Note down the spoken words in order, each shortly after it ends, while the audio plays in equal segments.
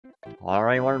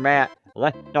Alright, we're back.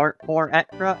 Let's start 4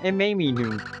 extra and maybe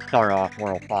do start off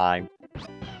World 5.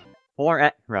 4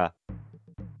 extra.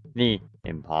 The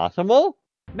impossible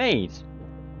maze.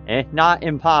 It's not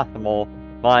impossible,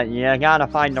 but you gotta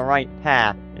find the right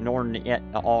path in order to get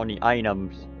to all the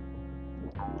items.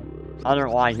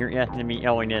 Otherwise, you're just gonna be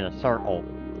going in a circle.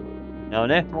 Now,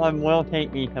 this one will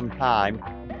take me some time.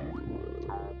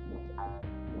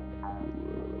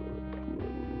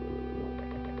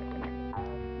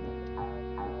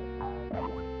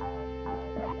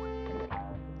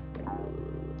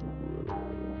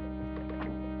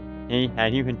 See,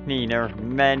 as you can see, there's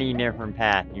many different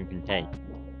paths you can take.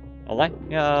 So let's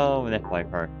go this way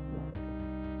first.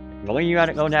 I believe you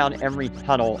gotta go down every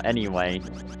tunnel anyway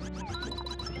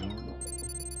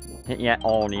to get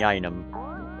all the items.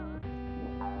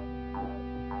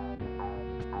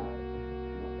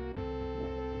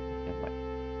 This way.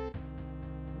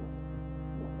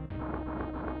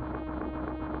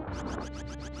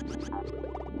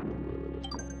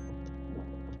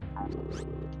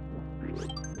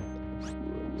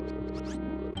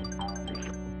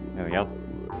 There we go.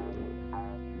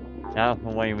 That's the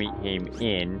way we came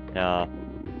in, Now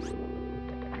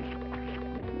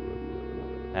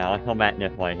let's go back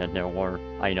this way, because there were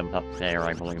items up there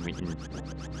I believe we can...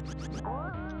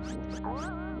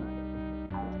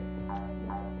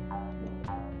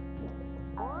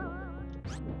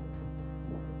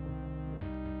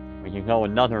 We can go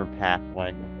another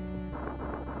pathway.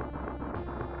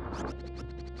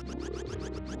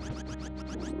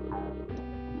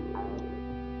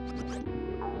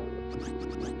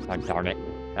 Oh, darn it.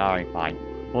 Alright, fine.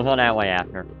 We'll go that way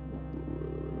after.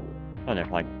 Go this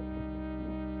way.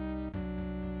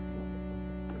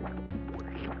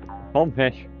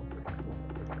 Goldfish.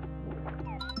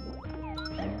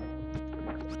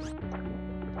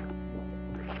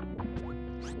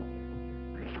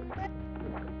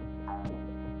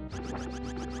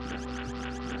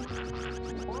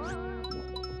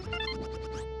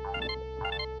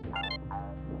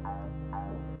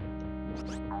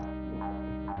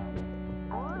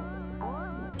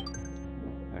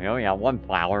 We only have one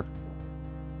flower.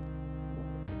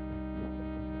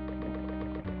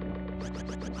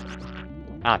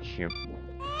 Ah, shoot.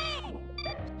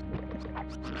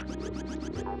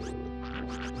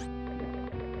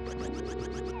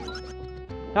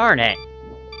 Darn it!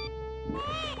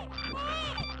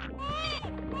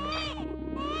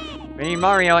 Hey,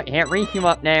 Mario, I can't reach you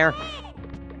up there.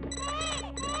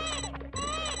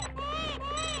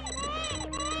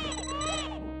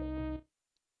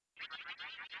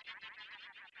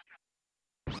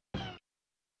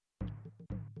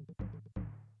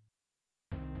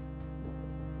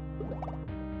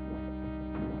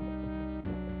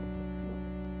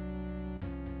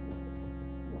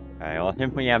 Okay, well,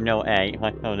 since we have no egg,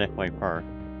 let's go this way first.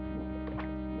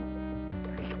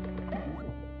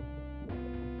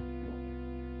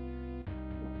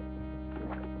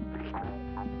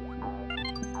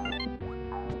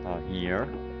 So here.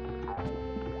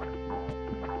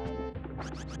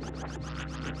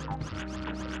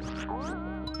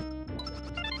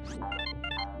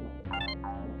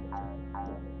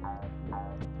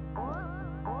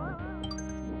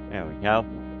 There we go.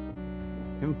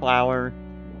 2 flowers.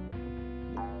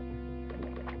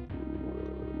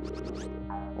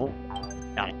 Oh,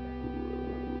 got it.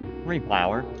 3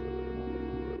 flowers.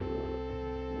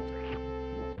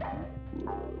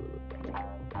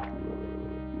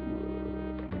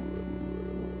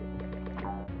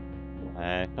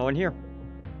 Go in here.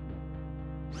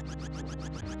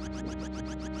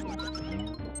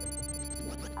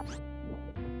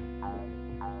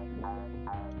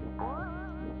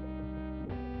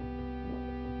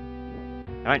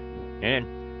 Alright, get in.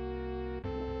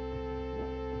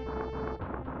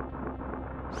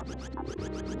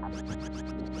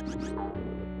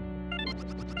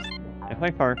 This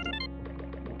way first.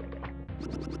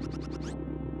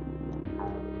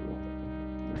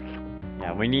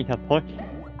 Yeah, we need to push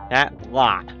that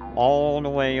block all the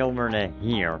way over to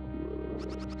here.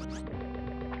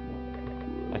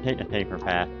 I take the safer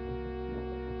path.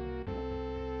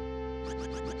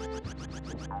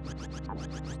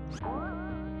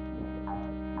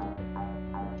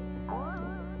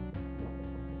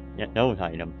 Get those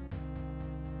items.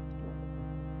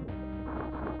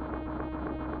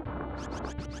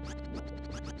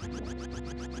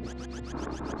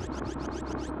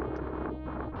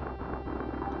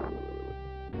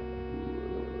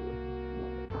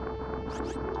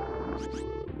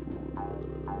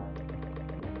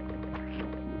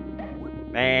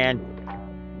 Man,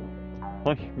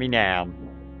 push me down.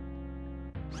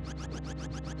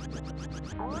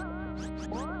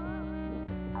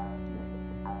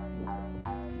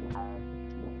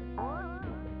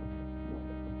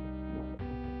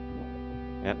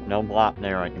 Yep, no block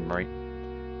there I can break.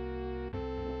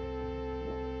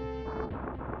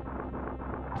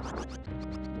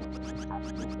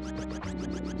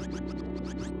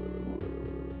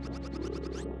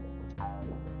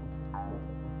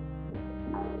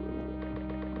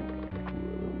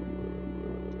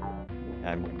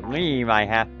 I believe I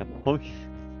have to push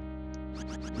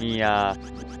the,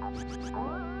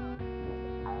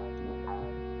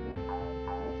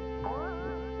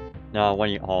 no, what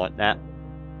do you call it, that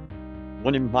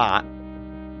wooden bot.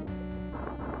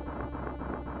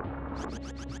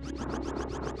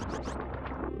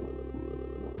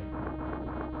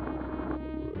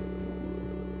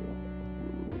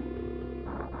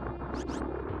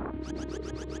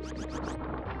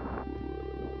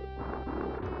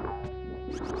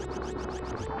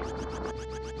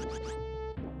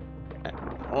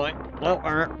 Pull it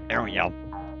lower. There we go.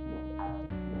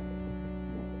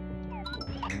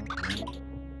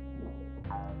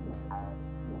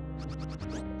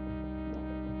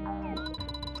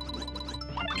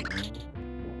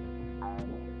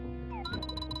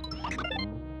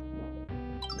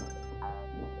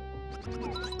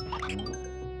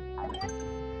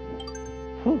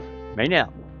 Whew, made it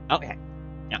out. Okay,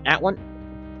 got that one.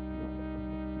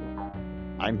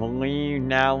 I believe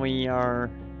now we are...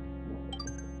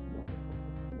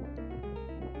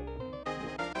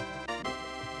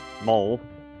 mole.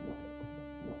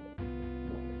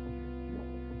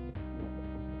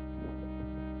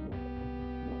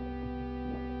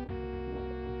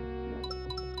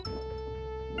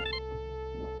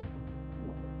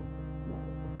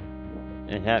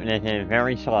 This is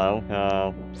very slow,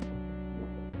 so...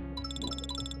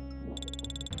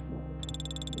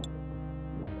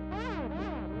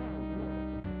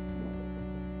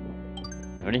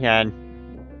 do it again.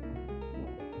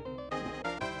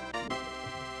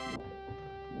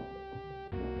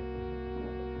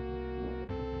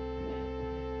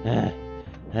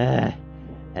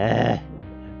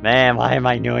 Man, why am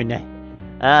I doing this?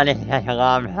 This is such a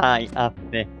long high up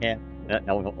this hill.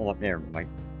 No, go up there, Mike.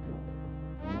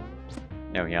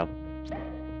 There we go.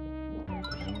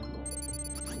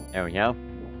 There we go.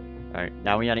 Alright,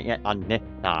 now we gotta get on this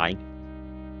side.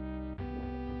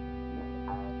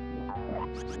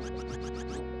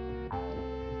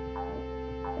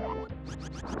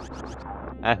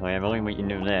 Actually, I believe we can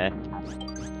do this.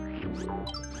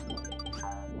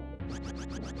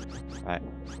 Alright.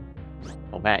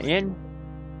 Go back in.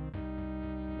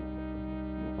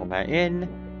 Go back in.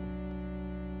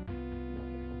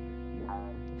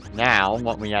 Now,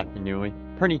 what we have to do is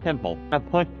pretty simple. I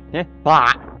push this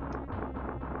bot.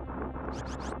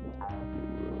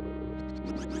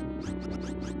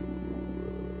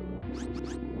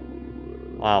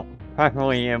 Well,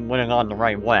 preferably it would have gone the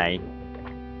right way.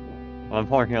 But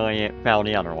unfortunately, it fell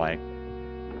the other way.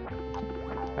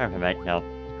 Perfect, no.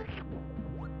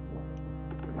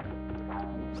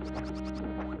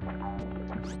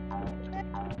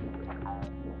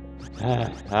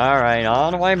 Alright,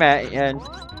 on the way back again.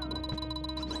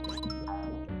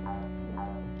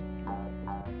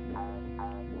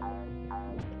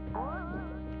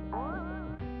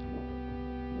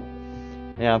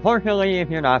 Yeah, unfortunately, if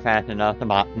you're not fast enough, the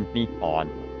bot can despawn.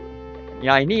 The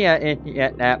idea is to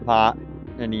get that bot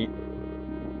to the...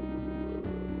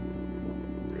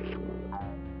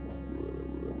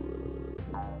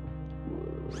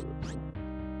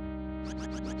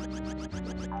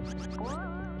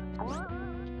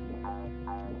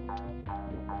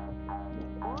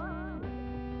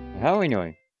 How are we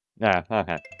doing? Yeah,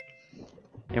 okay.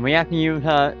 If we have to use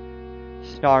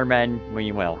Starmen,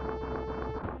 we will.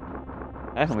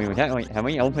 Have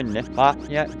we opened this box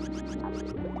yet?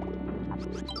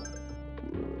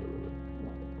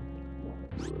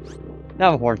 That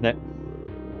was fortunate.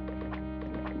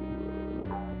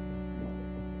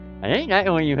 I think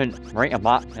that way you can break a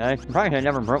box. I'm surprised I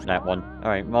never broke that one.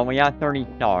 Alright, well we got 30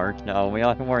 stars, so we don't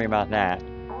have to worry about that.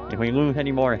 If we lose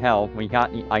any more health, we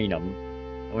got the item.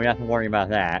 So we don't have to worry about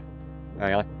that.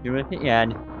 Alright, let's do this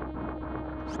again.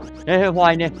 This is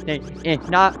why this thing, it's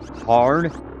not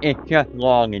hard, it's just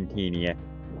long and tedious.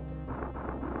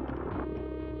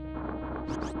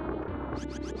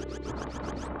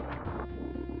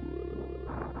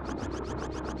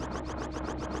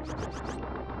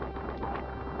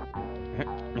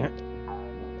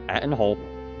 That in the hole.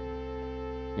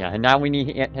 Yeah, and now we need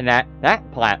to get to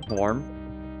that platform.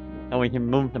 So we can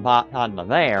move the box onto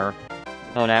there.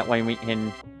 So that way we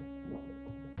can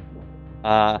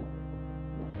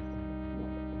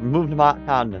move the box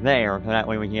onto there, so that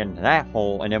way we can get into that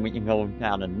hole, and then we can go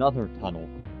down another tunnel.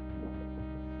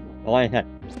 But like I said,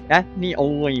 that's the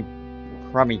only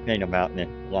crummy thing about this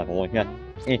level, is just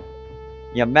if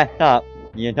you mess up,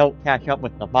 you don't catch up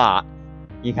with the box.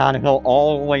 You gotta go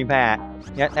all the way back,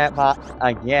 get that box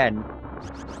again.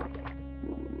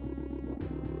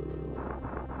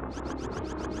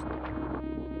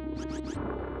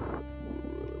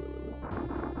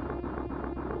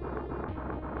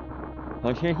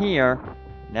 Push it here.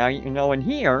 Now you can go in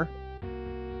here.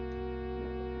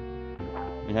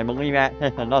 And I believe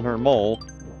that's another mole.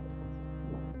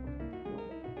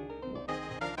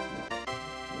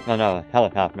 Oh no,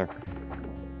 helicopter.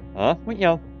 Up we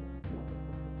go.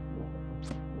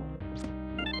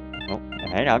 Oh,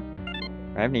 hang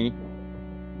on. Grab me.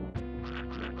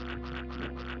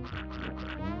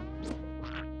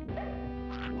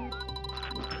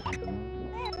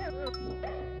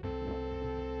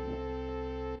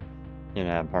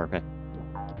 Yeah, perfect.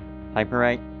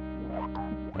 Hyperite.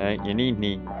 You need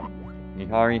me. You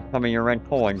already some of your red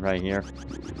coins right here.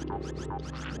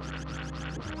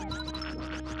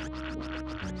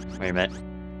 Wait a minute.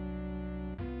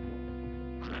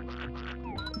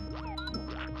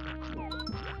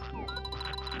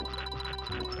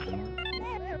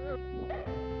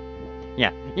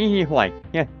 Yeah, easy way.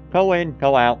 Yeah, go in,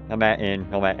 go out, come back in,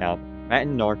 go back out. Back in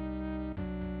the north.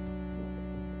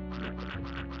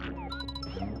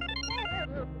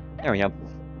 There we go.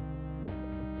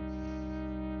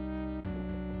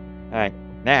 Alright,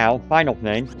 now, final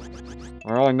thing.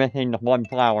 We're only missing the one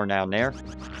flower down there.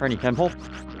 Pretty simple.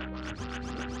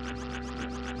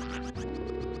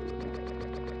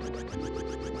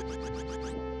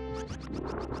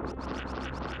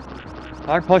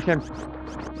 Start pushing.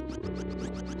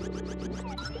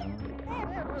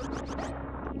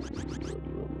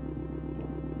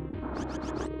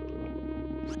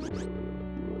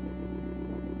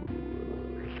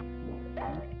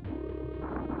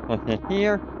 Put this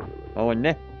here. Go in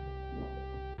this.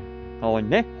 Go in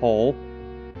this hole.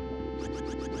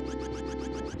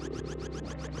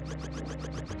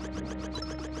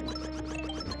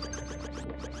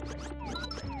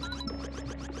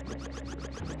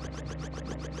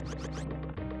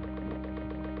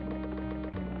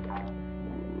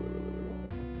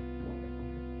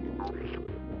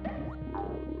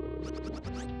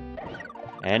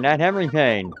 And that's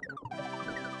everything.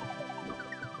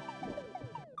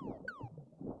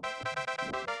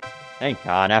 Thank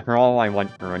God, after all I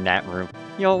went through in that room.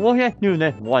 You know, we'll just do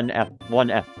this one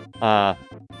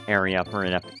area for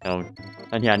an episode.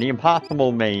 And yeah, the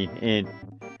Impossible Maze is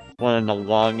one of the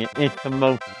longest, it's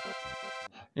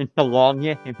the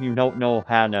longest if you don't know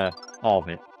how to solve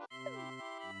it.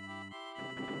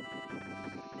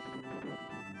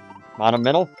 Bottom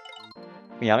middle,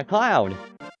 we got a cloud.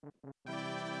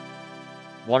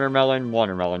 Watermelon,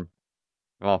 watermelon.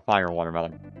 Well, fire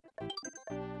watermelon.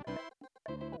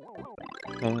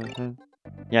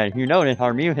 Yeah, if you notice,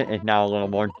 our music is now a little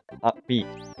more upbeat.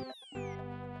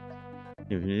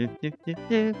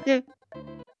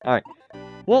 Alright,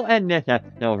 we'll end this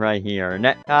episode right here.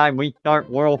 Next time we start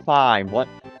World 5, what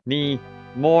the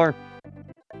more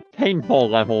painful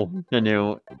level to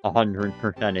do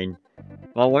 100%ing.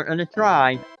 Well, we're gonna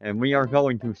try, and we are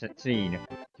going to succeed.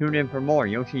 Tune in for more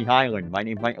Yoshi's Island. My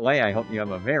name's Mike Lay. I hope you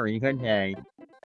have a very good day.